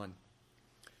 Corinthians 1.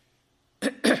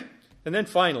 And then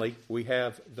finally, we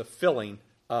have the filling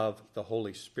of the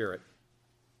Holy Spirit.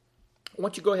 I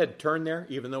want you to go ahead and turn there,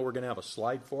 even though we're going to have a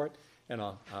slide for it, and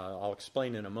I'll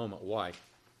explain in a moment why.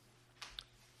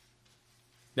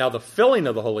 Now, the filling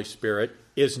of the Holy Spirit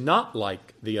is not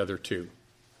like the other two.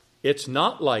 It's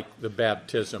not like the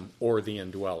baptism or the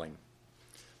indwelling.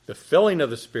 The filling of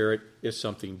the Spirit is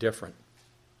something different.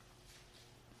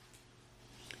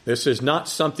 This is not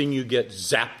something you get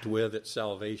zapped with at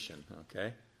salvation,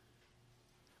 okay?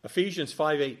 Ephesians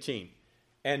 5:18,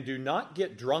 and do not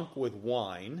get drunk with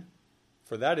wine,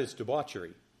 for that is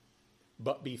debauchery,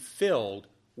 but be filled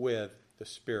with the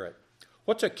Spirit.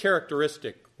 What's a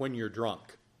characteristic when you're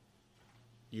drunk?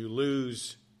 You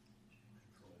lose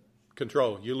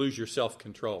control. You lose your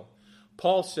self-control.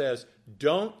 Paul says,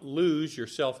 don't lose your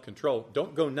self-control.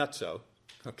 Don't go nutso,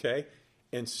 okay?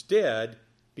 Instead,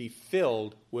 be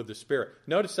filled with the Spirit.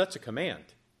 Notice that's a command.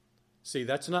 See,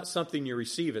 that's not something you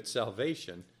receive at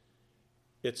salvation.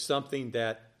 It's something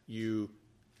that you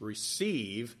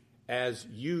receive as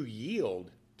you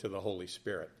yield to the Holy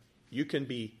Spirit. You can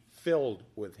be filled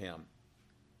with him.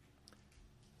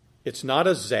 It's not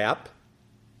a zap.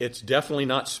 It's definitely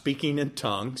not speaking in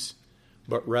tongues,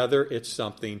 but rather it's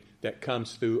something that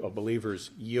comes through a believer's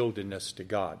yieldedness to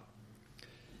God.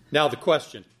 Now the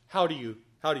question, how do you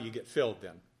get filled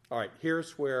then? All right,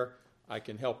 here's where I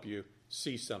can help you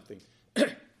see something.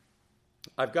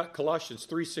 I've got Colossians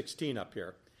 3:16 up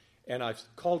here, and I've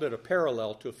called it a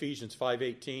parallel to Ephesians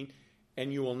 5:18,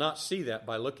 and you will not see that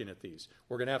by looking at these.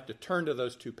 We're going to have to turn to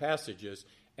those two passages,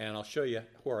 and I'll show you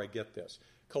where I get this.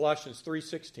 Colossians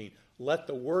 3:16, let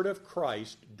the word of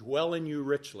Christ dwell in you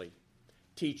richly,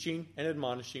 teaching and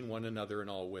admonishing one another in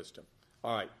all wisdom.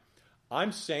 All right,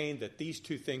 I'm saying that these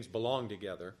two things belong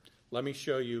together. Let me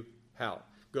show you how.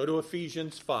 Go to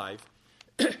Ephesians 5,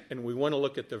 and we want to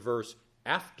look at the verse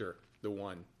after the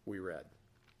one we read.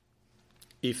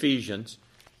 Ephesians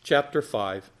chapter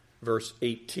 5, verse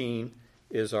 18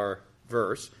 is our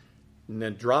verse. And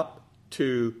then drop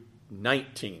to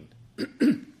 19.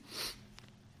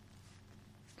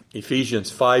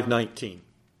 Ephesians 5:19.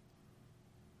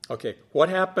 Okay, what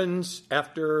happens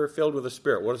after filled with the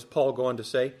Spirit? What does Paul go on to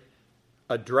say?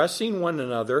 Addressing one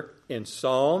another in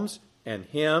psalms and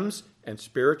hymns and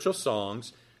spiritual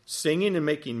songs, singing and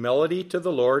making melody to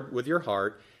the Lord with your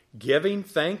heart, giving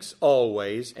thanks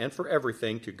always and for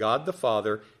everything to God the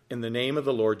Father in the name of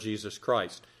the Lord Jesus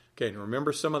Christ. Okay, and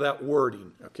remember some of that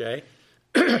wording, okay?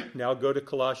 Now go to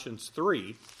Colossians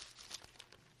 3,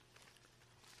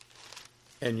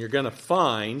 and you're going to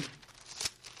find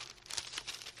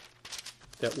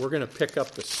that we're going to pick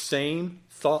up the same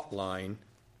thought line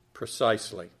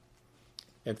precisely.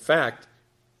 In fact,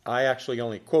 I actually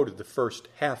only quoted the first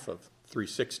half of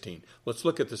 3:16. Let's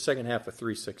look at the second half of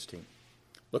 3:16.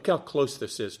 Look how close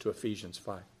this is to Ephesians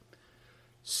 5.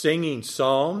 Singing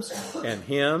psalms and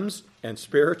hymns and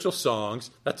spiritual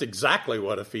songs. That's exactly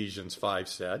what Ephesians 5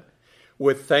 said.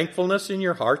 With thankfulness in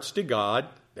your hearts to God.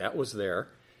 That was there.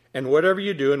 And whatever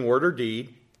you do in word or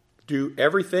deed, do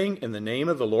everything in the name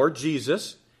of the Lord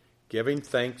Jesus, giving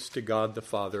thanks to God the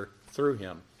Father through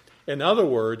him. In other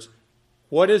words,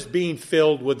 what is being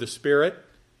filled with the Spirit?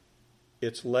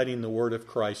 It's letting the word of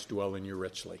Christ dwell in you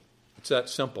richly. It's that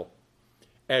simple.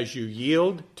 As you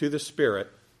yield to the Spirit,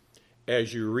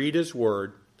 as you read his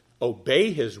word,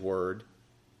 obey his word,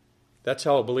 that's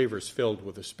how a believer is filled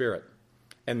with the Spirit.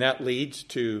 And that leads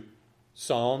to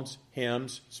psalms,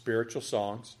 hymns, spiritual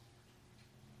songs,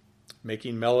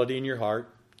 making melody in your heart,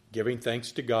 giving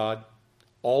thanks to God.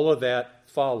 All of that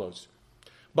follows.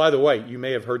 By the way, you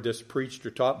may have heard this preached or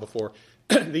taught before.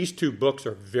 These two books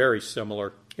are very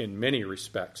similar in many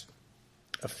respects.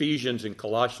 Ephesians and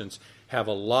Colossians have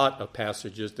a lot of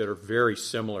passages that are very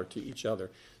similar to each other.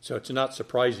 So it's not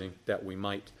surprising that we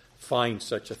might find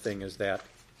such a thing as that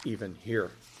even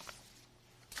here.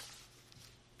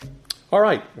 All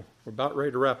right, we're about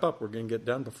ready to wrap up. We're going to get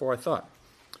done before I thought.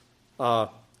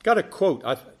 Got a quote.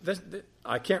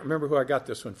 I can't remember who I got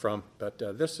this one from, but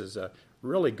this is a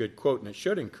really good quote, and it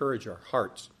should encourage our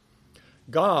hearts.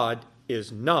 God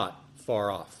is not far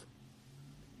off.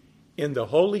 In the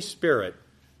Holy Spirit,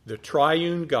 the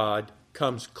triune God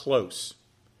comes close,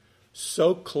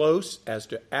 so close as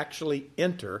to actually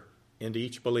enter into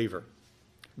each believer.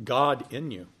 God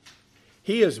in you.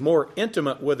 He is more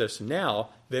intimate with us now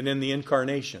than in the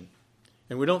incarnation.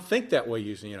 And we don't think that way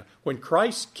usually. When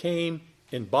Christ came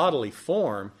in bodily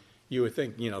form, you would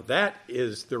think, that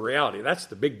is the reality. That's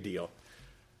the big deal.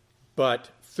 But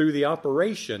through the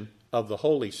operation of the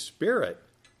Holy Spirit,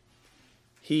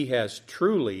 he has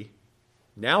truly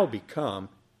now become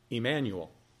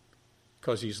Emmanuel,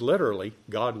 because he's literally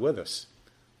God with us.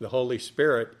 The Holy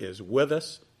Spirit is with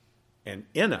us and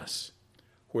in us,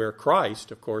 where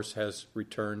Christ, of course, has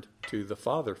returned to the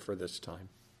Father for this time.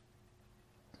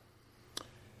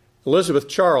 Elizabeth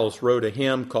Charles wrote a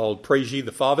hymn called Praise Ye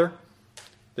the Father.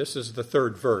 This is the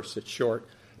third verse. It's short.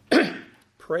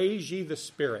 Praise ye the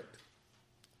Spirit,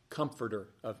 Comforter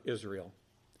of Israel,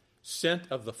 sent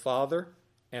of the Father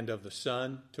and of the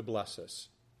Son to bless us.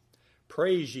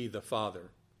 Praise ye the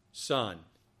Father, Son,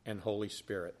 and Holy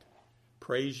Spirit.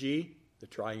 Praise ye the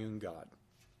triune God.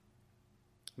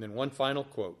 And then one final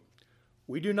quote.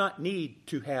 We do not need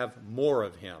to have more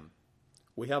of him.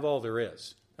 We have all there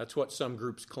is. That's what some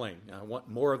groups claim. I want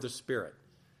more of the Spirit.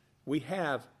 We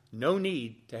have no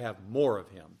need to have more of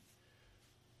him.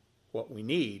 What we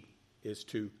need is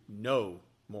to know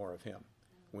more of him.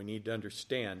 We need to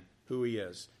understand who he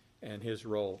is and his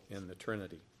role in the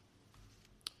Trinity.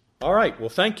 All right. Well,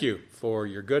 thank you for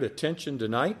your good attention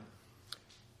tonight.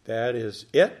 That is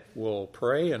it. We'll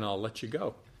pray and I'll let you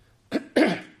go.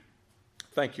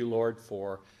 Thank you, Lord,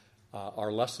 for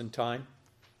our lesson time.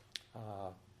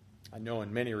 I know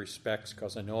in many respects,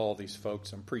 because I know all these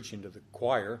folks, I'm preaching to the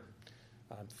choir.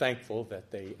 I'm thankful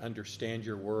that they understand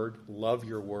your word, love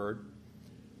your word,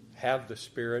 have the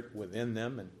Spirit within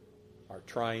them, and are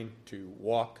trying to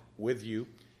walk with you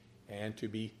and to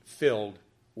be filled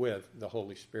with the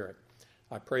Holy Spirit.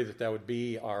 I pray that that would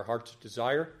be our heart's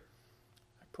desire.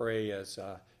 I pray, as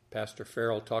Pastor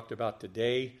Farrell talked about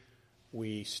today,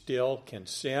 we still can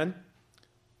sin,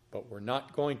 but we're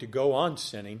not going to go on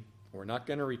sinning. We're not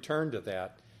going to return to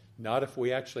that. Not if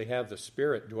we actually have the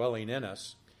Spirit dwelling in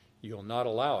us. You'll not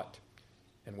allow it.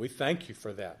 And we thank you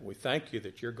for that. We thank you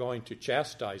that you're going to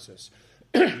chastise us.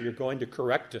 You're going to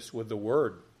correct us with the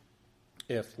word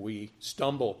if we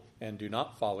stumble and do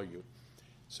not follow you.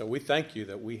 So we thank you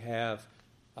that we have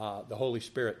the Holy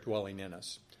Spirit dwelling in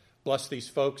us. Bless these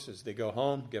folks as they go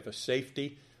home. Give us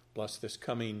safety. Bless this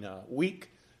coming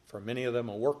week. For many of them,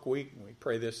 a work week. And we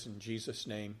pray this in Jesus'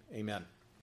 name. Amen.